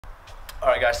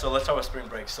Alright guys, so let's talk about spring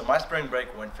break. So my spring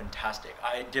break went fantastic.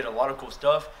 I did a lot of cool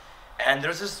stuff, and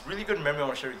there's this really good memory I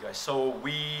want to share with you guys. So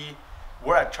we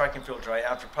were at track and field, right?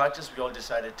 After practice, we all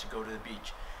decided to go to the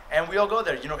beach. And we all go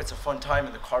there, it's a fun time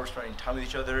in the car, we're spending time with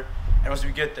each other. And once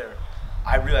we get there,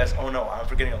 I realized, oh no, I'm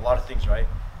forgetting a lot of things, right?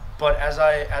 But as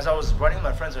I was riding with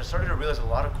my friends, I started to realize a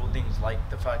lot of cool things, like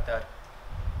the fact that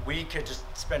we could just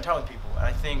spend time with people. And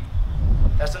I think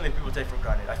that's something people take for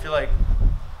granted. I feel like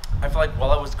while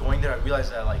I was going there, I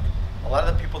realized that like a lot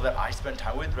of the people that I spend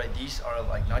time with, right, these are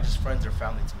like not just friends, they're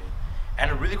family to me. And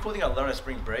a really cool thing I learned at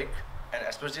spring break, and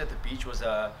especially at the beach, was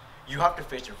you have to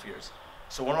face your fears.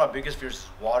 So one of my biggest fears is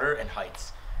water and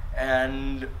heights.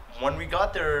 And when we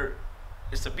got there,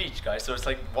 it's a beach, guys, so it's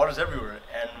like water's everywhere.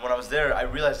 And when I was there, I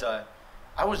realized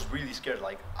I was really scared.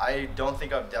 Like I don't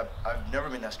think I've never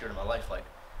been that scared in my life. Like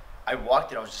I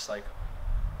walked it, I was just like,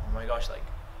 oh my gosh, like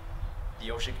the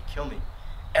ocean could kill me.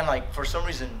 And like for some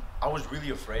reason I was really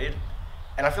afraid,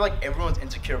 and I feel like everyone's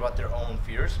insecure about their own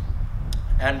fears.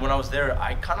 And when I was there,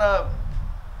 I kind of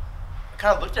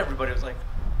looked at everybody. I was like,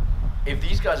 if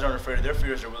these guys aren't afraid of their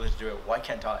fears, are willing to do it, why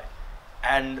can't I?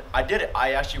 And I did it.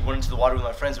 I actually went into the water with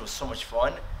my friends. It was so much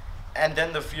fun. And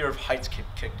then the fear of heights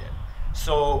kicked in.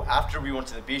 So after we went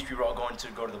to the beach, we were all going to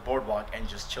go to the boardwalk and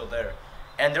just chill there.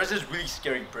 And there's this really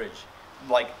scary bridge.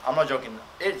 Like, I'm not joking,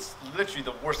 it's literally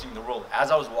the worst thing in the world.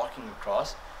 As I was walking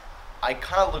across, I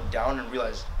kind of looked down and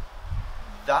realized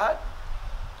that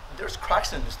there's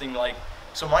cracks in this thing. Like,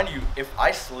 so mind you, if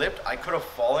I slipped, I could have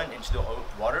fallen into the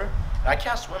water. And I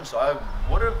can't swim, so I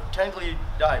would have technically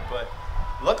died. But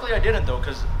luckily I didn't though,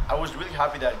 because I was really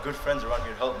happy that good friends around me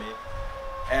had helped me.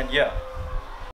 And yeah,